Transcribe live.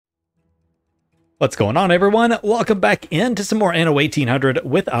What's going on, everyone? Welcome back into some more Anno 1800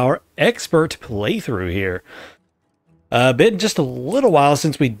 with our expert playthrough here. Been just a little while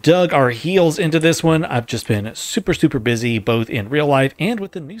since we dug our heels into this one. I've just been super busy, both in real life and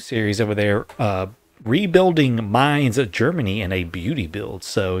with the new series over there, rebuilding mines at Germany in a beauty build.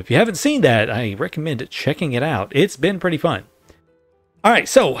 So if you haven't seen that, I recommend checking it out. It's been pretty fun. All right,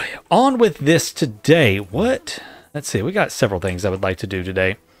 so on with this today. Let's see, we got several things I would like to do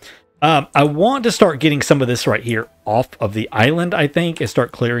today. I want to start getting some of this right here off of the island, I think, and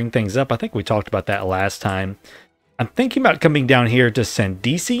start clearing things up. I think we talked about that last time. I'm thinking about coming down here to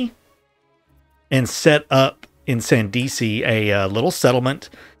Sandisi and set up in Sandisi a little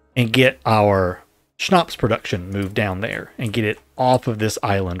settlement and get our schnapps production moved down there and get it off of this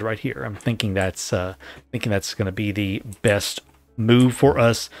island right here. I'm thinking that's going to be the best move for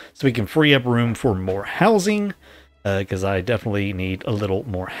us so we can free up room for more housing. Because I definitely need a little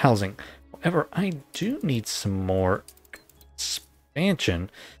more housing. However, I do need some more expansion.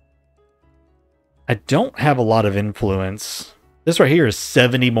 I don't have a lot of influence. This right here is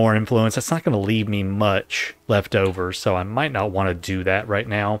 70 more influence. That's not going to leave me much left over, so I might not want to do that right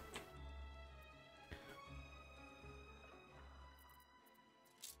now.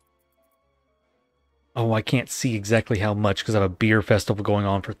 Oh, I can't see exactly how much because I have a beer festival going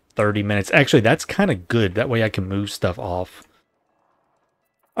on for 30 minutes. Actually, that's kind of good. That way I can move stuff off.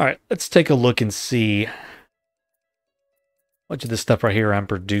 All right, let's take a look and see much of this stuff right here I'm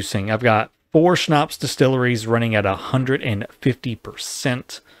producing. I've got 4 schnapps distilleries running at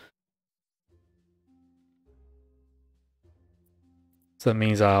 150%. So that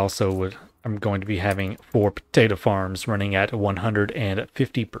means I'm going to be having 4 potato farms running at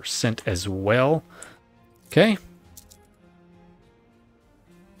 150% as well. Okay.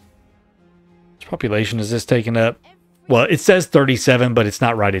 Which population is this taking up? Well, it says 37, but it's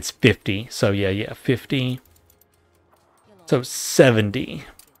not right. It's 50. So yeah, 50. So 70.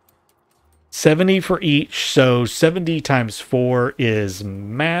 70 for each. So 70 times 4 is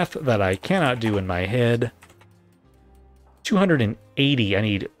math that I cannot do in my head. 280. I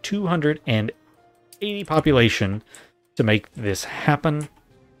need 280 population to make this happen.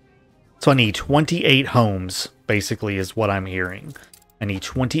 So I need 28 homes, basically, is what I'm hearing. I need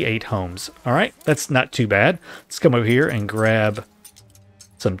 28 homes. All right, that's not too bad. Let's come over here and grab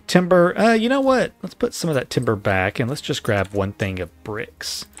some timber. You know what? Let's put some of that timber back, and let's just grab one thing of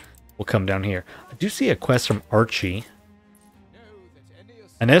bricks. We'll come down here. I do see a quest from Archie.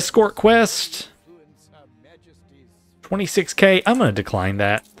 An escort quest. 26k. I'm going to decline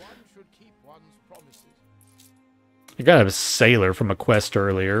that. I got a sailor from a quest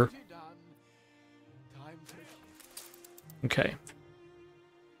earlier. Okay.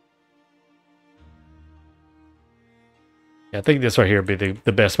 Yeah, I think this right here would be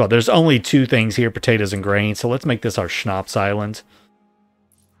the best spot. There's only 2 things here, potatoes and grain, so let's make this our schnapps island.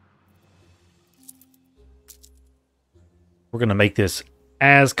 We're going to make this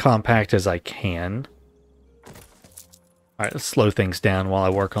as compact as I can. All right, let's slow things down while I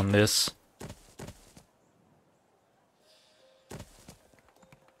work on this.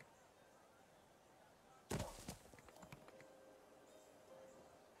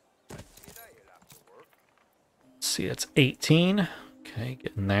 See, it's 18. Okay,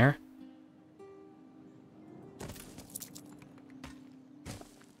 getting there.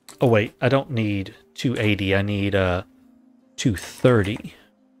 Oh wait, I don't need 280. I need 230.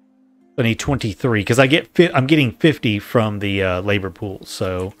 I need 23 because I'm getting 50 from the labor pool,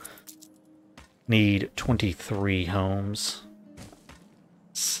 so need 23 homes.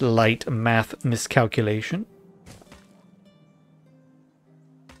 Slight math miscalculation.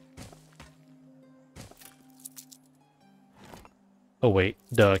 Oh wait,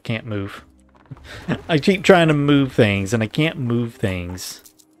 duh, I can't move. I keep trying to move things, and I can't move things.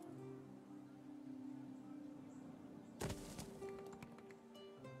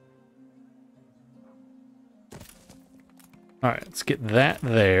 Alright, let's get that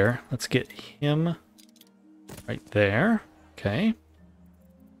there. Let's get him right there. Okay.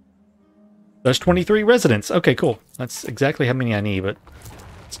 There's 23 residents. Okay, cool. That's exactly how many I need, but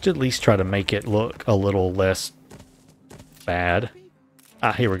let's at least try to make it look a little less bad.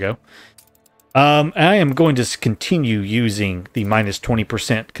 Ah, here we go. I am going to continue using the minus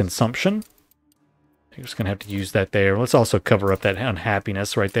 20% consumption. I'm just going to have to use that there. Let's also cover up that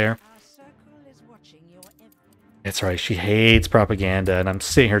unhappiness right there. That's right, she hates propaganda, and I'm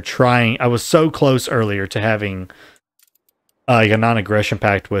sitting here trying. I was so close earlier to having a non-aggression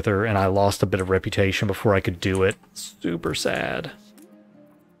pact with her, and I lost a bit of reputation before I could do it. Super sad.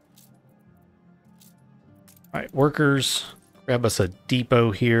 All right, workers. Grab us a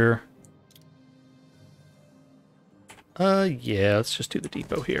depot here. Yeah, let's just do the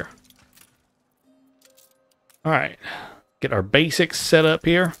depot here. All right, get our basics set up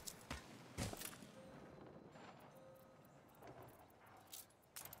here.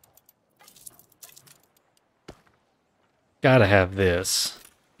 Gotta have this.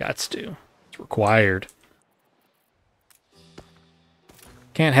 Gots to. It's required.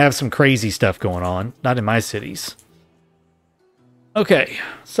 Can't have some crazy stuff going on. Not in my cities. Okay,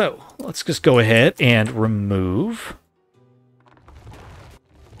 so let's just go ahead and remove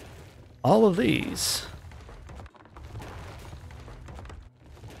all of these.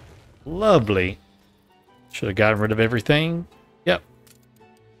 Lovely. Should have gotten rid of everything. Yep.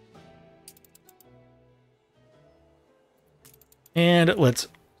 And let's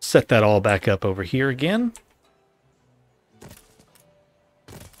set that all back up over here again.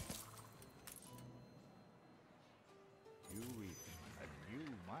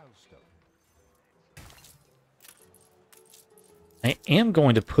 I am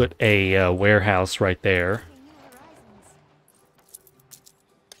going to put a warehouse right there.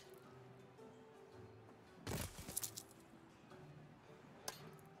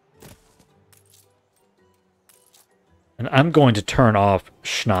 And I'm going to turn off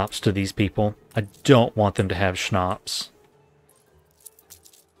schnapps to these people. I don't want them to have schnapps.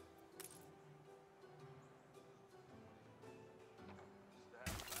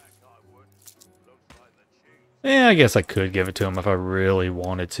 Yeah, I guess I could give it to them if I really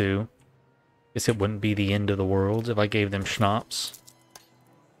wanted to. Guess it wouldn't be the end of the world if I gave them schnapps.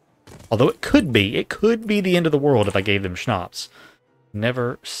 Although it could be. It could be the end of the world if I gave them schnapps.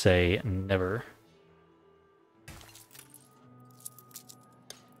 Never say never.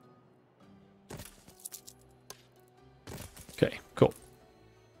 Okay, cool.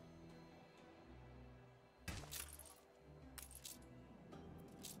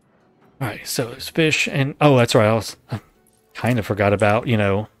 Alright, so it's fish and... Oh, that's right. I kind of forgot about, you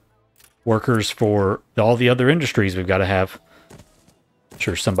know, workers for all the other industries we've got to have. I'm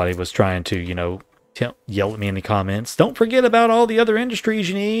sure somebody was trying to, you know, yell at me in the comments. Don't forget about all the other industries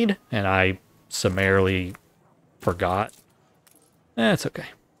you need. And I summarily forgot. That's okay.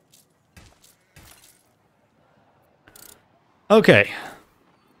 Okay.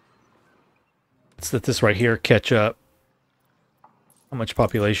 Let's let this right here catch up. How much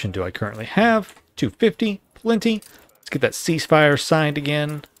population do I currently have? 250. Plenty. Let's get that ceasefire signed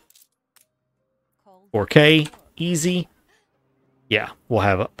again. 4K. Easy. Yeah, we'll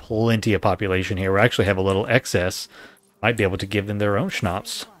have plenty of population here. We'll actually have a little excess. Might be able to give them their own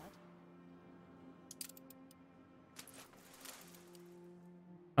schnapps.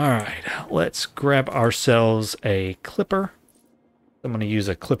 Alright, let's grab ourselves a clipper. I'm going to use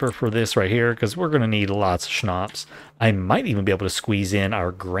a clipper for this right here because we're going to need lots of schnapps. I might even be able to squeeze in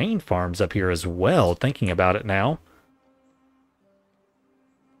our grain farms up here as well, thinking about it now.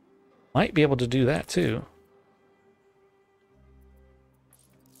 Might be able to do that too.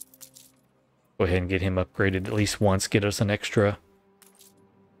 Go ahead and get him upgraded at least once, get us an extra.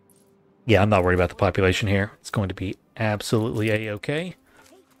 Yeah, I'm not worried about the population here. It's going to be absolutely a-okay.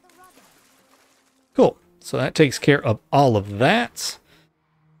 Cool. So that takes care of all of that.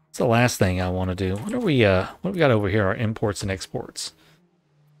 That's the last thing I want to do. What do we got over here? Our imports and exports.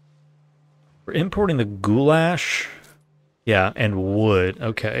 We're importing the goulash. Yeah, and wood.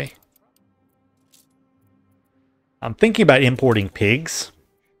 Okay. I'm thinking about importing pigs.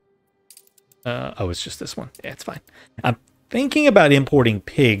 Oh, it's just this one. Yeah, it's fine. I'm thinking about importing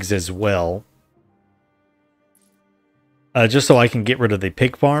pigs as well. Just so I can get rid of the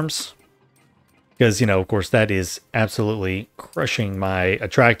pig farms. Because, you know, of course, that is absolutely crushing my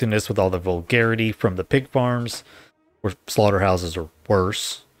attractiveness with all the vulgarity from the pig farms. Or slaughterhouses are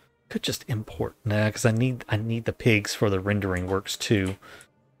worse. Could just import. Nah, because I need the pigs for the rendering works too.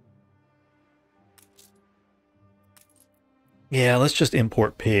 Yeah, let's just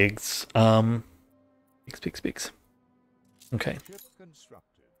import pigs. Pigs. Okay.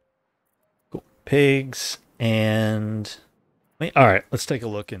 Cool. Pigs and... All right, let's take a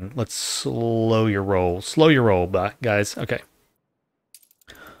look and let's slow your roll. Slow your roll, guys. Okay.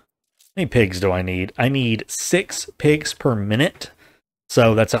 How many pigs do I need? I need 6 pigs per minute.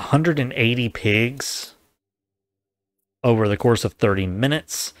 So that's 180 pigs over the course of 30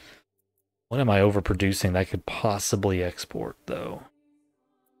 minutes. What am I overproducing that I could possibly export, though?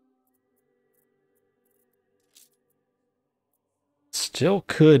 Still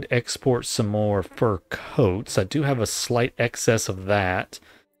could export some more fur coats. I do have a slight excess of that.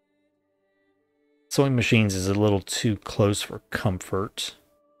 Sewing machines is a little too close for comfort.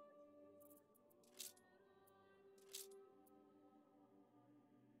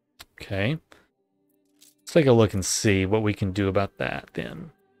 Okay. Let's take a look and see what we can do about that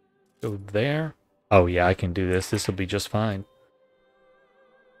then. Go there. Oh yeah, I can do this. This will be just fine.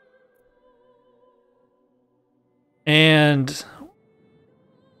 And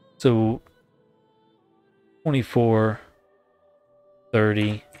so 24,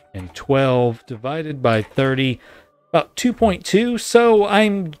 30, and 12 divided by 30, about 2.2. So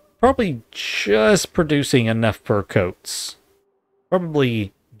I'm probably just producing enough fur coats.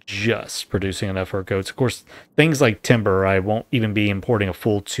 Probably just producing enough fur coats. Of course, things like timber, I won't even be importing a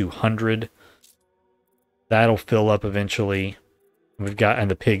full 200. That'll fill up eventually.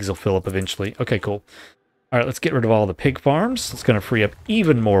 And the pigs will fill up eventually. Okay, cool. All right, let's get rid of all the pig farms. It's going to free up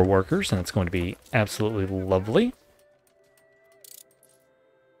even more workers, and it's going to be absolutely lovely.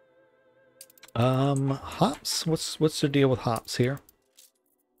 Hops. What's the deal with hops here?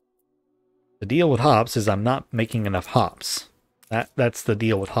 The deal with hops is I'm not making enough hops. That's the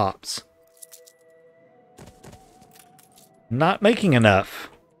deal with hops. Not making enough.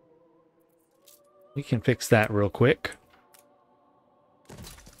 We can fix that real quick.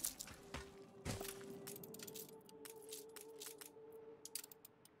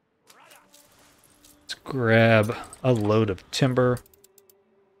 Let's grab a load of timber.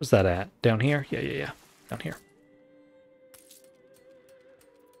 Where's that at? Down here? Yeah. Down here.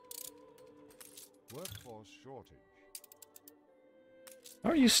 Workforce shortage.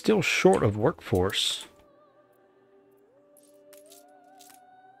 Are you still short of workforce?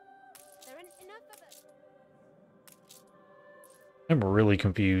 I'm really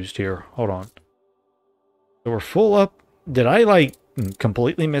confused here. Hold on. So we're full up. Did I like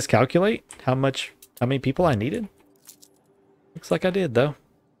completely miscalculate how many people I needed? Looks like I did though.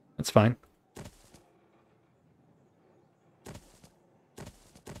 That's fine.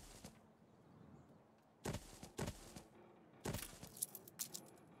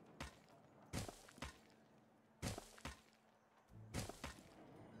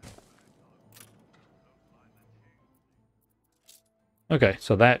 Okay,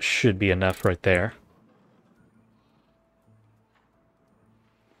 so that should be enough right there.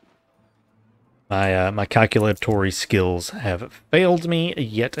 My calculatory skills have failed me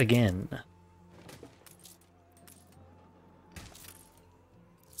yet again.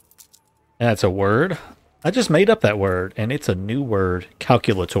 That's a word. I just made up that word, and it's a new word,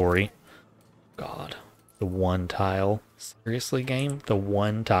 calculatory. God, the one tile. Seriously, game? The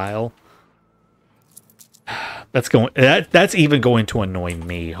one tile? That's even going to annoy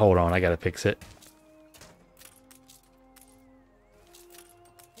me. Hold on, I gotta fix it.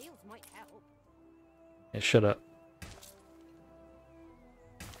 Yeah, shut up.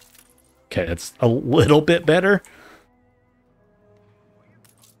 Okay, that's a little bit better.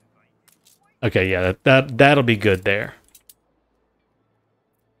 Okay, yeah, that'll be good there.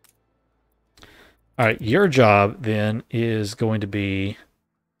 All right, your job then is going to be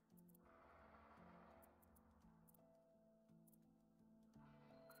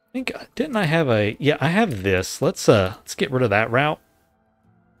didn't I have a I have this. Let's get rid of that route.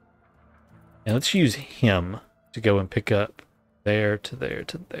 And let's use him to go and pick up there to there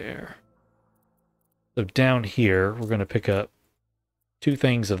to there. So down here, we're going to pick up 2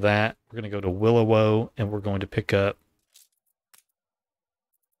 things of that. We're going to go to Willowo, and we're going to pick up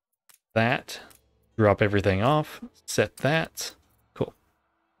that. Drop everything off. Set that. Cool.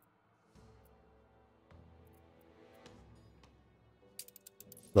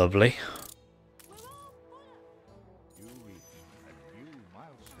 Lovely.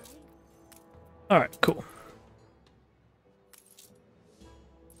 All right, cool.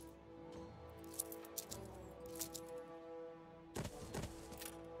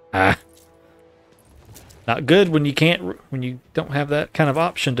 Not good when you don't have that kind of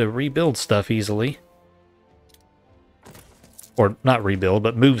option to rebuild stuff easily. Or not rebuild,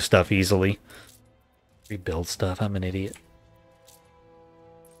 but move stuff easily. Rebuild stuff, I'm an idiot.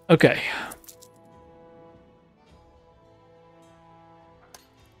 Okay.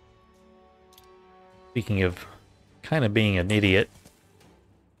 Speaking of kind of being an idiot,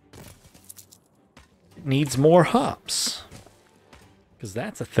 it needs more hops. Because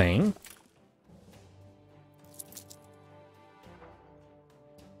that's a thing.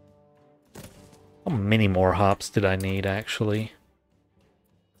 How many more hops did I need, actually?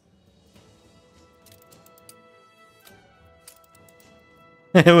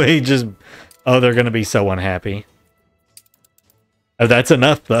 We just... Oh, they're going to be so unhappy. Oh, that's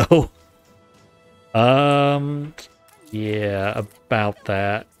enough, though. Yeah, about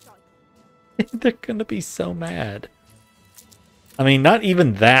that. They're gonna be so mad. I mean, not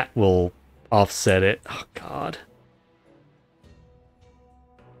even that will offset it. Oh, God.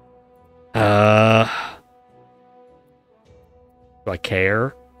 Do I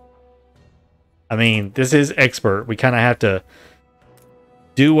care? I mean, this is expert. We kind of have to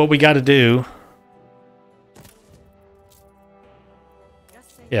do what we got to do.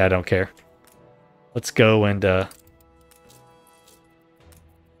 Yeah, I don't care. Let's go and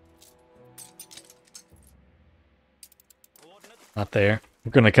not there.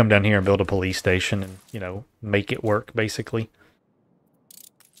 We're going to come down here and build a police station and, you know, make it work, basically.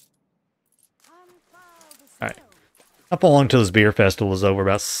 Alright. Up along till this beer festival is over.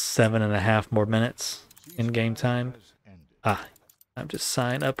 About 7.5 more minutes in game time. Ah, I'm just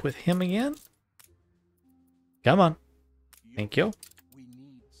sign up with him again. Come on. Thank you.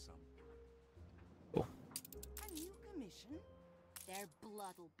 Cool.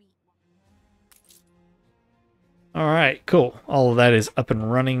 Alright, cool. All of that is up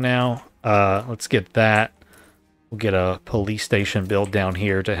and running now. Let's get that. We'll get a police station built down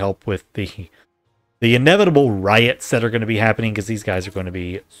here to help with the inevitable riots that are going to be happening, because these guys are going to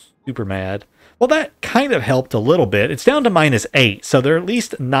be super mad. Well, that kind of helped a little bit. It's down to -8, so they're at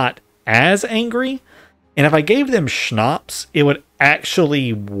least not as angry. And if I gave them schnapps, it would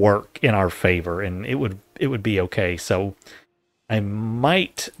actually work in our favor, and it would be okay. So I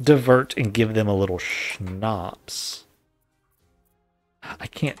might divert and give them a little schnapps. I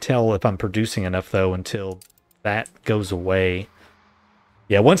can't tell if I'm producing enough, though, until that goes away.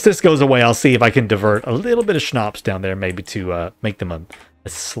 Yeah, once this goes away, I'll see if I can divert a little bit of schnapps down there, maybe to make them a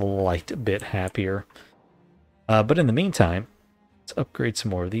slight bit happier. But in the meantime, let's upgrade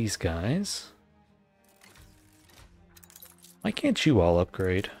some more of these guys. Why can't you all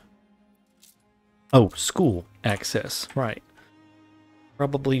upgrade? Oh, school access, right.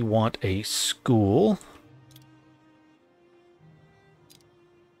 Probably want a school.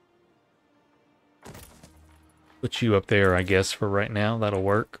 Put you up there, I guess, for right now. That'll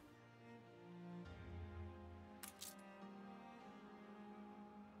work.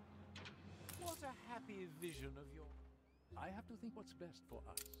 What a happy vision of your... I have to think what's best for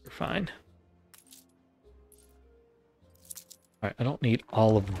us. You're fine. Alright, I don't need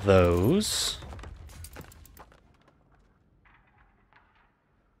all of those.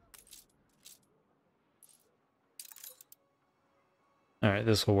 Alright,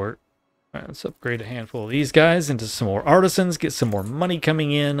 this will work. Alright, let's upgrade a handful of these guys into some more artisans, get some more money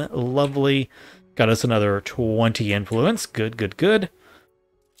coming in. Lovely. Got us another 20 influence. Good, good, good.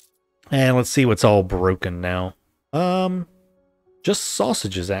 And let's see what's all broken now. Just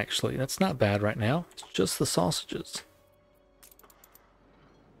sausages, actually. That's not bad right now. It's just the sausages.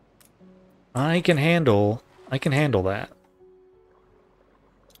 I can handle that.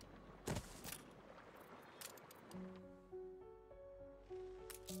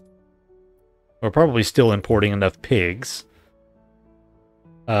 We're probably still importing enough pigs.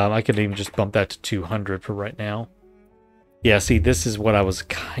 I could even just bump that to 200 for right now. Yeah, see, this is what I was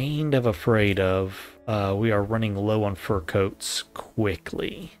kind of afraid of. We are running low on fur coats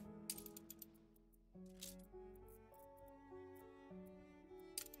quickly.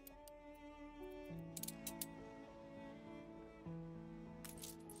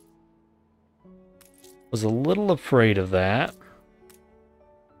 Was a little afraid of that.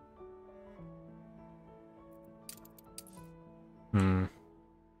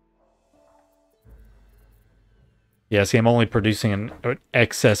 Yeah, see, I'm only producing an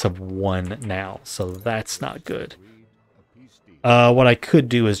excess of 1 now, so that's not good. What I could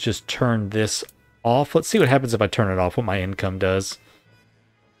do is just turn this off. Let's see what happens if I turn it off, what my income does.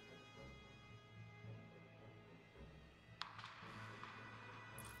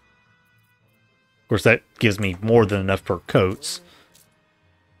 Of course, that gives me more than enough for coats.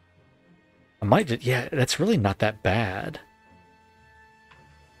 I might just, yeah, that's really not that bad.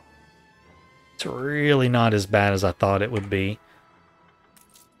 It's really not as bad as I thought it would be.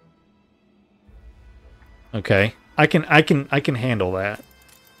 Okay, I can handle that.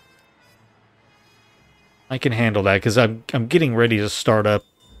 I can handle that because I'm getting ready to start up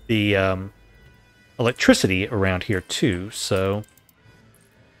the electricity around here too. So,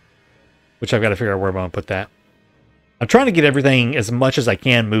 which I've got to figure out where I'm going to put that. I'm trying to get everything as much as I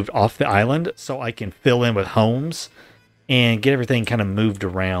can moved off the island so I can fill in with homes and get everything kind of moved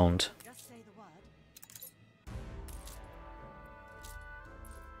around.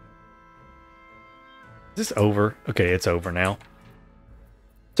 Is this over? Okay, it's over now.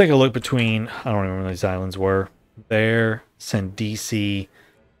 Take a look between, I don't remember where these islands were. There, Sandisi,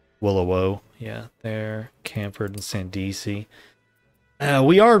 Willowo. Yeah, there, Camford and Sandisi.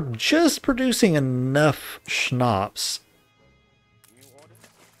 We are just producing enough schnapps.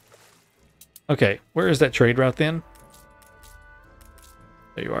 Okay, where is that trade route then?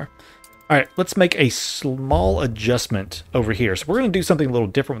 There you are. All right, let's make a small adjustment over here. So we're going to do something a little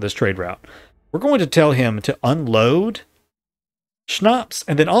different with this trade route. We're going to tell him to unload schnapps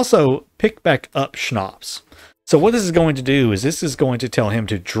and then also pick back up schnapps. So what this is going to do is this is going to tell him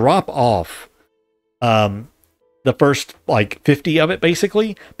to drop off the first like 50 of it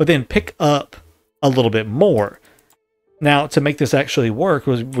basically, but then pick up a little bit more. Now, to make this actually work,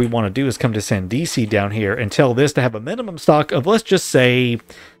 what we want to do is come to Sandisi down here and tell this to have a minimum stock of, let's just say,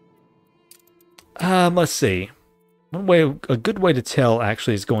 let's see. A good way to tell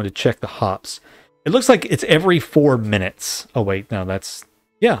actually is going to check the hops. It looks like it's every 4 minutes. Oh, wait, no, that's,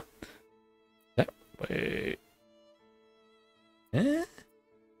 yeah. That way.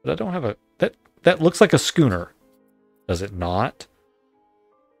 But I don't have a, that looks like a schooner. Does it not?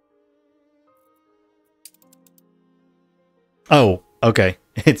 Oh, okay.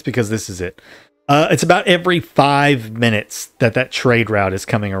 It's because this is it. It's about every 5 minutes that trade route is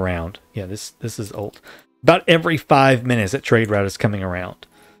coming around. Yeah, this is old. About every 5 minutes that trade route is coming around.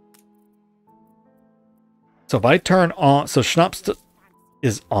 So if I turn on, so Schnapps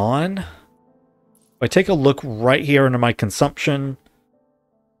is on. If I take a look right here under my consumption,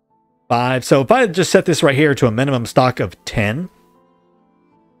 5. So if I just set this right here to a minimum stock of 10,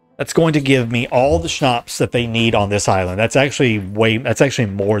 that's going to give me all the schnapps that they need on this island. That's actually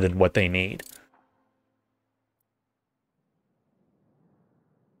more than what they need.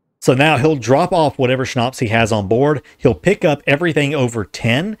 So now he'll drop off whatever schnapps he has on board. He'll pick up everything over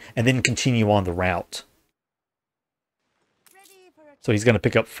 10 and then continue on the route. So he's going to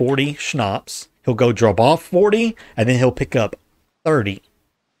pick up 40 schnapps. He'll go drop off 40 and then he'll pick up 30.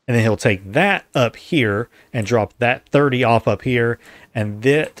 And then he'll take that up here and drop that 30 off up here. And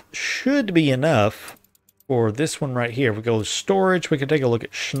that should be enough for this one right here. If we go to storage, we can take a look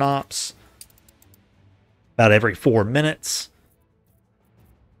at schnapps about every 4 minutes.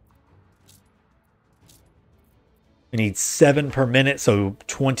 We need 7 per minute, so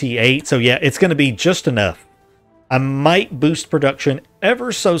 28. So yeah, it's going to be just enough. I might boost production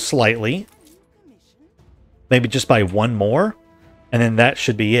ever so slightly. Maybe just by 1 more. And then that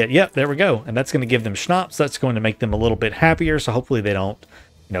should be it. Yep, there we go. And that's going to give them schnapps. That's going to make them a little bit happier. So hopefully they don't,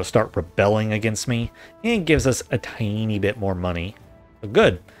 you know, start rebelling against me. And gives us a tiny bit more money. So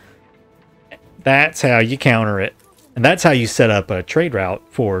good. That's how you counter it. And that's how you set up a trade route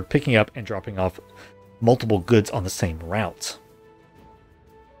for picking up and dropping off multiple goods on the same route.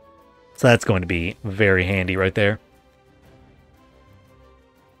 So that's going to be very handy right there.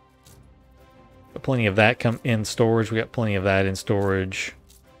 Got plenty of that come in storage. We got plenty of that in storage.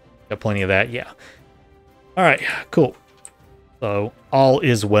 Got plenty of that, yeah. All right, cool. So all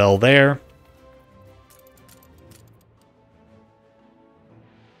is well there.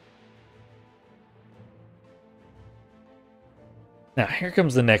 Now here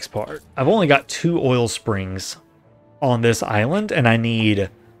comes the next part. I've only got 2 oil springs on this island, and I need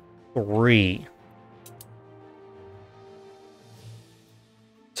 3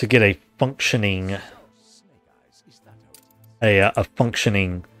 to get a functioning a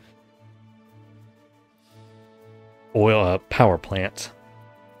functioning oil power plant.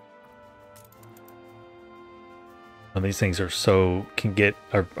 And these things are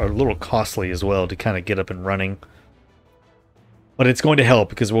are a little costly as well to kind of get up and running. But it's going to help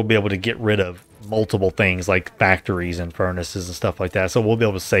because we'll be able to get rid of multiple things like factories and furnaces and stuff like that. So we'll be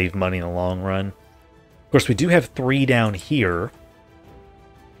able to save money in the long run. Of course, we do have 3 down here.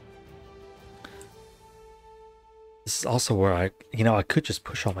 This is also where I could just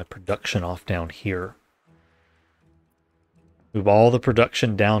push all my production off down here. Move all the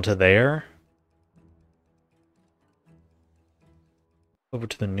production down to there. Over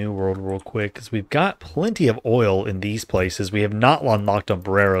to the New World real quick, because we've got plenty of oil in these places. We have not unlocked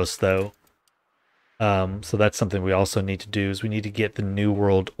Ombreros, though. So that's something we also need to do, is we need to get the New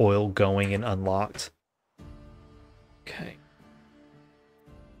World oil going and unlocked. Okay.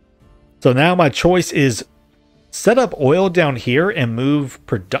 So now my choice is set up oil down here and move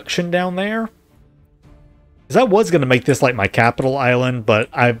production down there. Because I was gonna make this like my capital island, but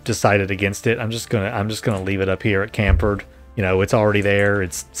I've decided against it. I'm just gonna leave it up here at Camford. You know, it's already there.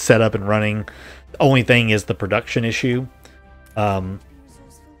 It's set up and running. The only thing is the production issue.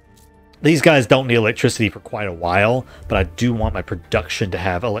 These guys don't need electricity for quite a while, but I do want my production to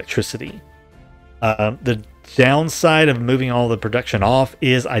have electricity. The downside of moving all the production off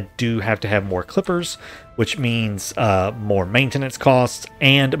is I do have to have more clippers, which means more maintenance costs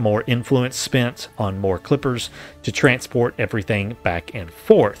and more influence spent on more clippers to transport everything back and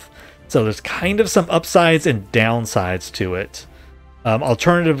forth. So there's kind of some upsides and downsides to it.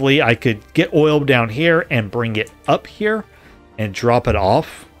 Alternatively, I could get oil down here and bring it up here and drop it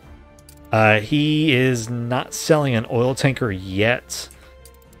off. He is not selling an oil tanker yet.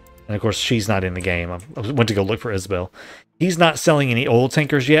 And of course, she's not in the game. I went to go look for Isabel. He's not selling any oil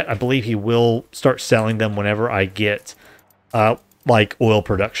tankers yet. I believe he will start selling them whenever I get like oil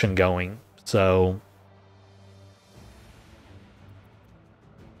production going. So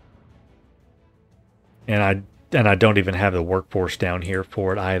and I don't even have the workforce down here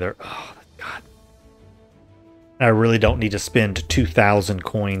for it either. Oh God. I really don't need to spend 2,000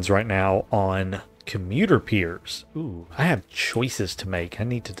 coins right now on commuter piers. Ooh, I have choices to make. I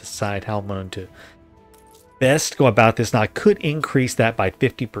need to decide how I'm going to best go about this. Now, I could increase that by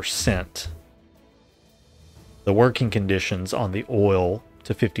 50%. The working conditions on the oil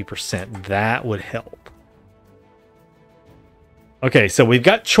to 50%. That would help. Okay, so we've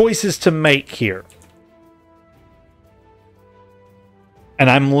got choices to make here. And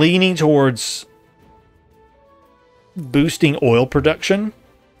I'm leaning towards boosting oil production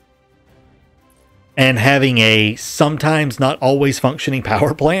and having a sometimes not always functioning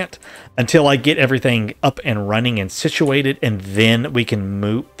power plant until I get everything up and running and situated, and then we can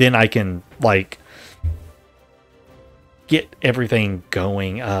move. Then I can like get everything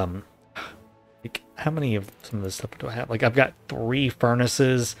going. Like how many of some of this stuff do I have? Like I've got 3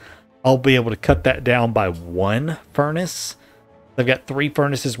 furnaces. I'll be able to cut that down by 1 furnace. I've got 3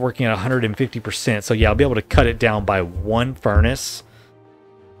 furnaces working at 150%. So yeah, I'll be able to cut it down by 1 furnace.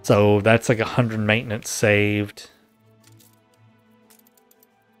 So that's like 100 maintenance saved.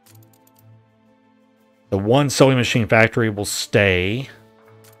 The 1 sewing machine factory will stay.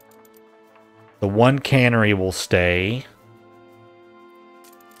 The 1 cannery will stay.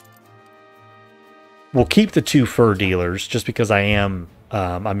 We'll keep the 2 fur dealers just because I'm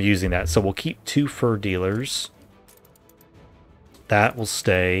using that. So we'll keep 2 fur dealers. That will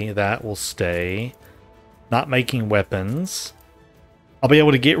stay. That will stay. Not making weapons. I'll be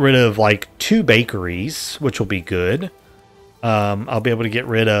able to get rid of like 2 bakeries, which will be good. I'll be able to get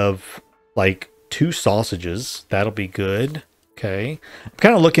rid of like 2 sausages. That'll be good. Okay. I'm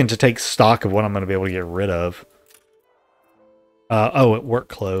kind of looking to take stock of what I'm going to be able to get rid of. Oh, at work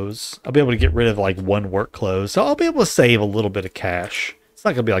clothes. I'll be able to get rid of like 1 work clothes. So I'll be able to save a little bit of cash. It's not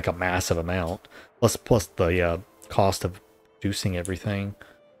going to be like a massive amount. Plus the cost of producing everything.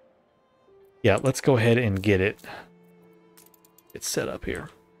 Yeah, let's go ahead and get it set up here.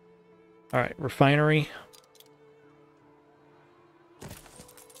 All right, refinery.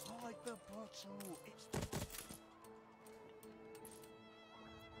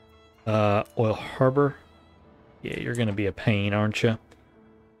 Oil harbor. Yeah, you're going to be a pain, aren't you?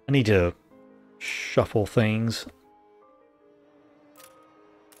 I need to shuffle things.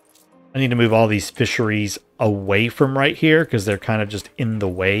 I need to move all these fisheries away from right here because they're kind of just in the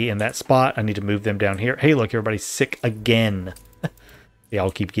way in that spot. I need to move them down here. Hey, look, everybody's sick again. They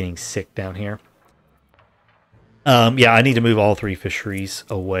all keep getting sick down here. Yeah, I need to move all 3 fisheries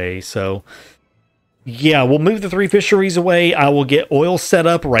away. So, yeah, we'll move the 3 fisheries away. I will get oil set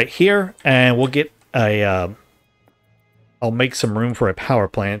up right here, and we'll get a... I'll make some room for a power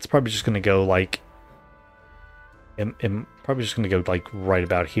plant. It's probably just going to go like... probably just going to go like right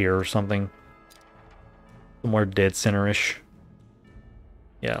about here or something. Somewhere dead center-ish.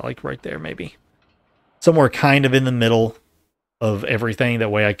 Yeah, like right there maybe. Somewhere kind of in the middle of everything. That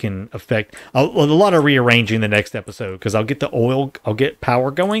way I can affect... a lot of rearranging the next episode, because I'll get the oil, I'll get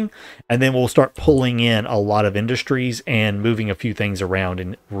power going, and then we'll start pulling in a lot of industries and moving a few things around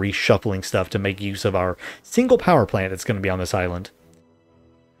and reshuffling stuff to make use of our single power plant that's going to be on this island.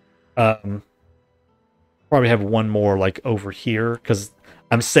 Probably have 1 more like over here, because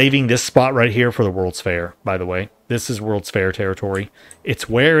I'm saving this spot right here for the World's Fair, by the way. This is World's Fair territory. It's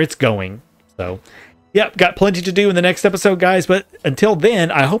where it's going. So, yep, got plenty to do in the next episode, guys. But until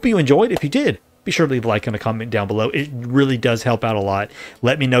then, I hope you enjoyed. If you did, be sure to leave a like and a comment down below. It really does help out a lot.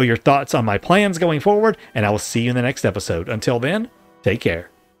 Let me know your thoughts on my plans going forward, and I will see you in the next episode. Until then, take care.